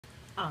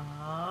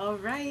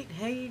Alright,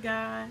 hey you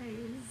guys,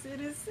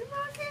 it is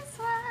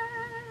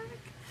TsubakiSwagg,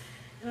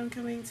 and I'm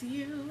coming to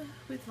you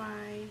with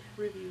my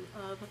review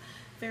of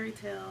Fairy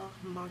Tale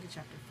Manga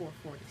Chapter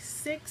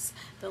 446,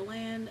 The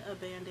Land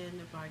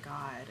Abandoned by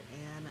God.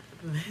 And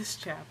this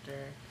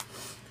chapter,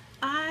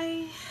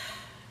 I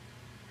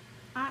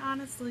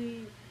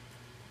honestly,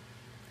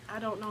 I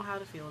don't know how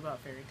to feel about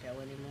Fairy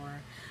Tale anymore.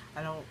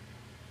 I don't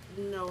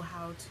know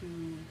how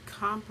to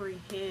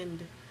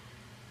comprehend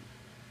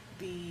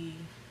the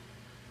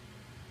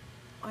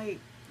like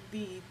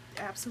the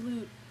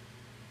absolute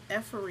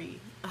effery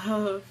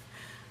of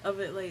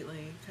it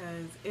lately,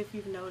 because if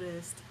you've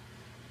noticed,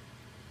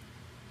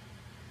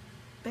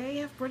 they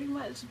have pretty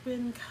much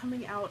been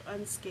coming out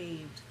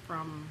unscathed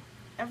from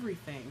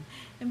everything,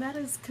 and that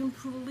is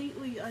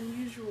completely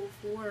unusual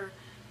for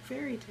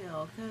Fairy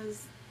Tale,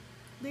 because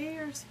they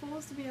are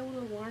supposed to be able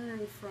to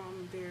learn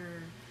from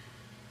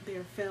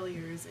their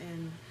failures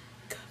and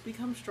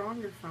become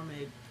stronger from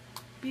it.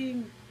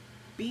 Being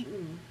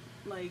beaten,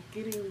 like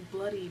getting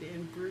bloodied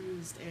and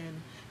bruised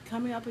and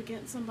coming up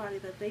against somebody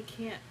that they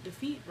can't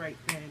defeat right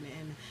then,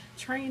 and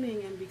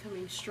training and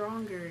becoming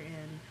stronger.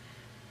 And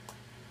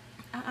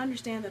I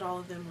understand that all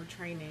of them were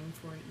training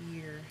for a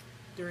year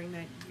during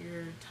that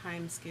year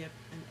time skip,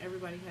 and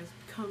everybody has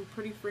become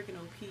pretty freaking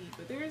OP,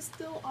 but there's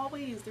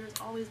always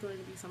going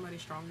to be somebody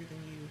stronger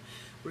than you,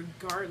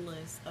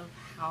 regardless of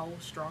how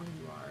strong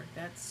you are.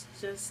 That's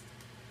just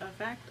a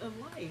fact of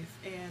life.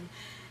 And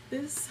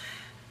this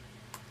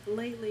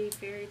lately,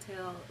 Fairy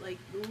Tale, like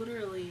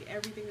literally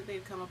everything that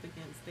they've come up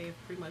against, they've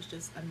pretty much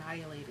just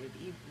annihilated,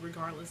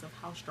 regardless of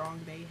how strong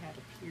they had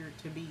appeared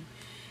to be.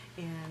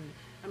 And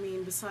I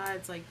mean,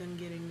 besides like them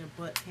getting their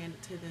butt handed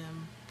to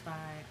them by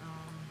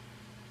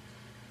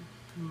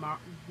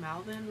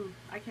Malvin,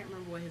 I can't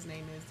remember what his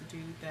name is, the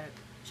dude that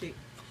chick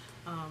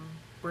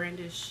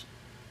Brandish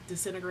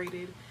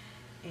disintegrated,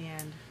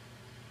 and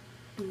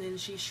then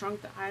she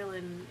shrunk the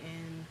island,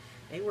 and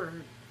they were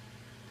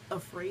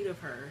afraid of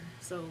her.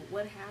 So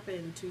what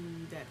happened to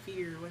that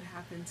fear? What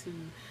happened to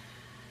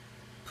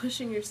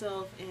pushing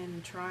yourself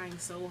and trying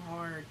so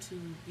hard to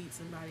beat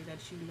somebody that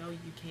you know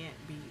you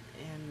can't beat,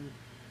 and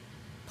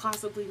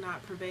possibly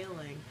not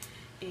prevailing?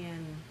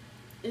 And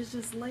it's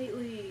just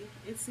lately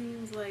it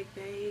seems like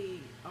they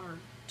are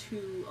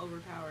too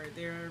overpowered.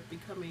 They're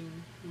becoming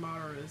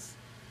Mara's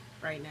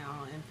right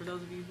now. And for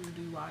those of you who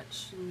do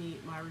watch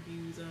my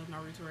reviews of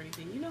Naruto or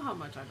anything, you know how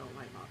much I don't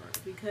like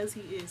Madara, because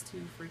he is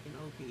too freaking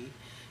OP.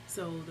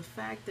 So the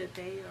fact that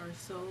they are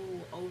so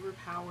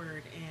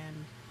overpowered,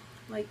 and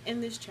like in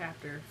this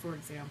chapter, for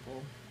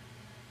example,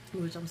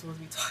 which I'm supposed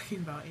to be talking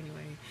about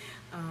anyway,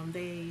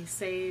 they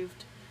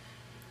saved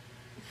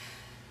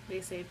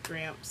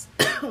Gramps.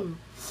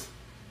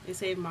 They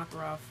saved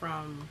Makarov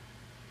from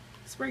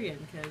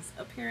Spriggan, because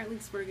apparently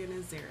Spriggan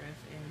is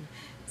Zareth, and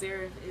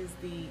Zareth is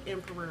the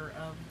emperor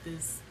of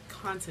this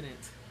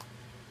continent,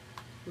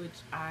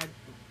 which I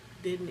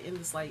didn't in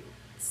the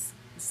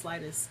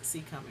slightest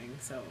see coming.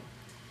 So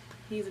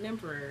he's an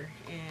emperor,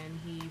 and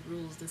he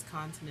rules this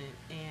continent,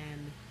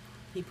 and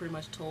he pretty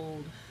much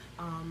told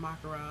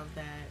Makarov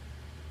that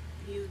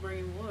he was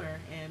bringing war,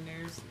 and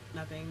there's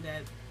nothing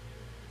that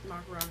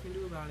Makarov can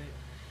do about it.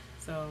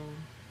 So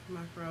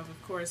Makarov,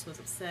 of course, was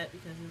upset,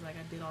 because he's like,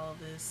 I did all of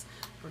this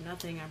for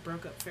nothing. I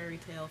broke up Fairy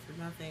Tale for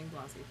nothing,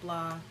 blah,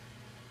 blah, blah.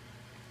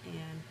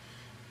 And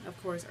of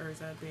course,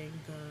 Urza, being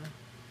the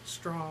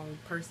strong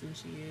person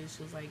she is,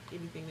 she was like,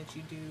 anything that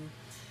you do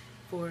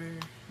for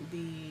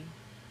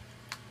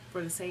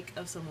the sake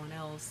of someone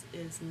else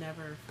is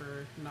never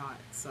for naught.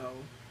 So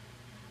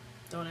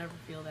don't ever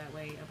feel that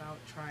way about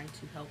trying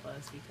to help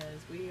us,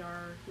 because we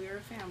are a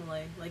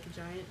family, like a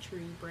giant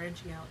tree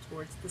branching out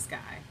towards the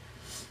sky.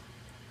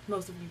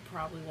 Most of you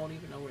probably won't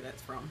even know where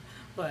that's from,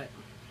 but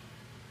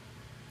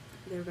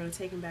they were going to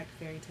take him back to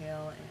Fairy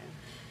Tale.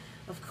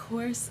 And of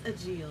course,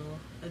 Ajil,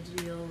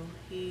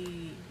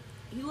 he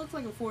looks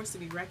like a force to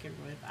be reckoned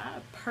with. I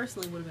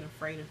personally would have been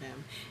afraid of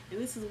him, and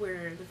this is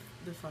where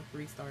the fuck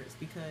restarts,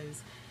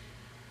 because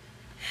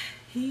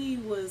he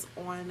was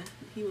on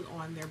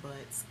their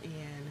butts,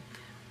 and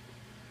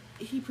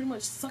he pretty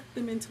much sucked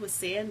them into a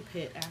sand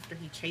pit after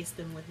he chased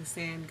them with his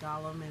sand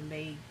golem, and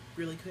they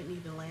really couldn't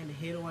even land a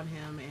hit on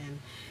him, and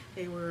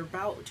they were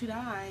about to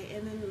die,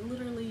 and then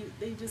literally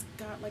they just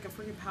got like a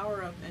freaking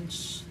power up and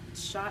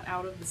shot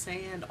out of the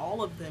sand.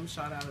 All of them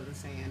shot out of the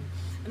sand.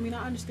 I mean,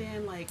 I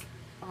understand, like,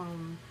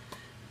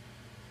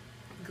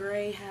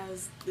 Gray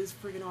has this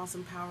freaking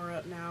awesome power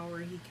up now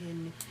where he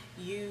can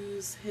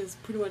use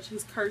pretty much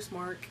his curse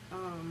mark.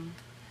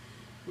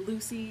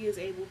 Lucy is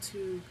able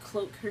to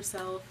cloak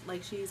herself,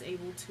 like she's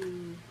able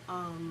to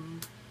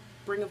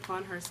bring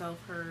upon herself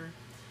her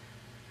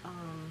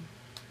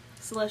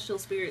celestial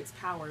spirit's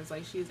powers.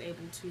 Like, she is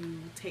able to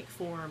take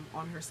form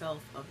on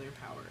herself of their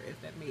power, if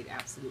that made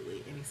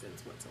absolutely any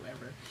sense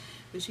whatsoever.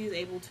 But she's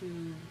able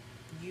to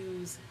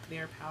use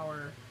their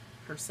power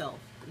herself,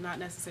 not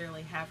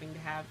necessarily having to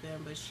have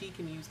them, but she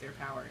can use their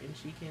power, and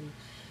she can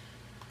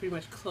pretty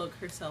much cloak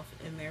herself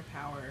in their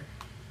power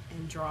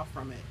and draw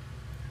from it.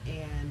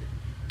 And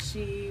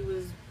she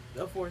was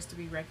a force to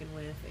be reckoned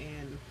with,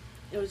 and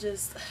it was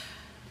just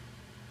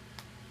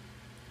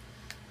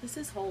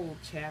this whole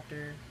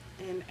chapter.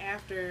 And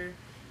after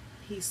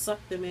he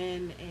sucked them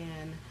in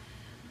and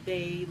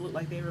they looked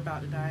like they were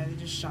about to die, they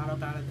just shot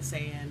up out of the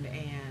sand,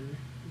 and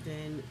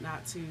then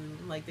not to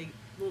like they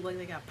looked like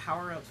they got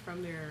power ups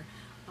from their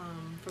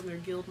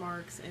guild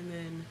marks, and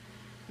then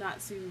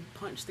Natsu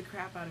punched the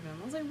crap out of him.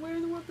 I was like, where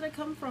in the world did I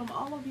come from?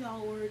 All of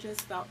y'all were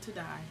just about to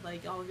die.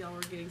 Like, all of y'all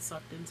were getting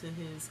sucked into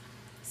his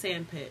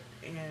sand pit,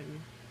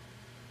 and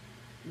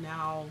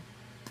now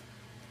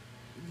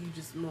you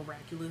just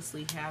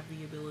miraculously have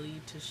the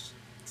ability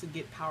to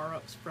get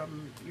power-ups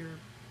from your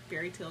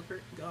fairy tale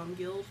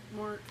guild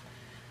mark.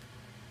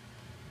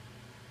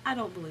 I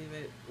don't believe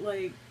it.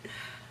 Like,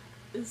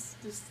 it's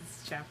just,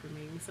 this chapter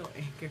made me so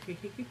angry.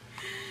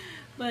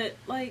 But,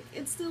 like,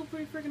 it's still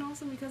pretty freaking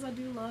awesome because I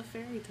do love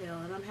fairy tale,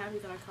 and I'm happy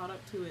that I caught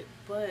up to it.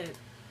 But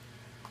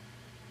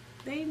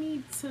they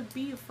need to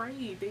be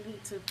afraid. They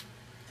need to...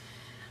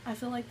 I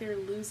feel like they're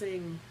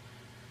losing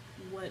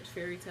what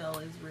fairy tale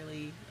is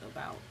really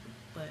about.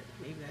 But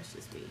maybe that's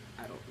just me.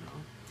 I don't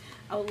know.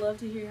 I would love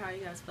to hear how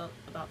you guys felt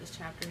about this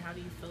chapter. How do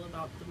you feel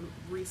about the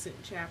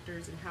recent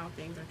chapters and how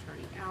things are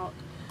turning out?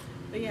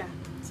 But yeah,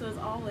 so as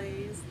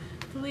always,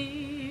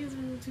 please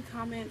remember to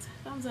comment,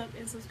 thumbs up,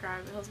 and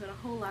subscribe. It helps me out a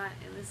whole lot.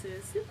 And this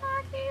is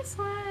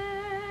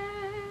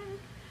TsubakiSwagg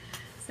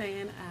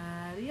saying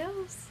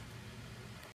adios.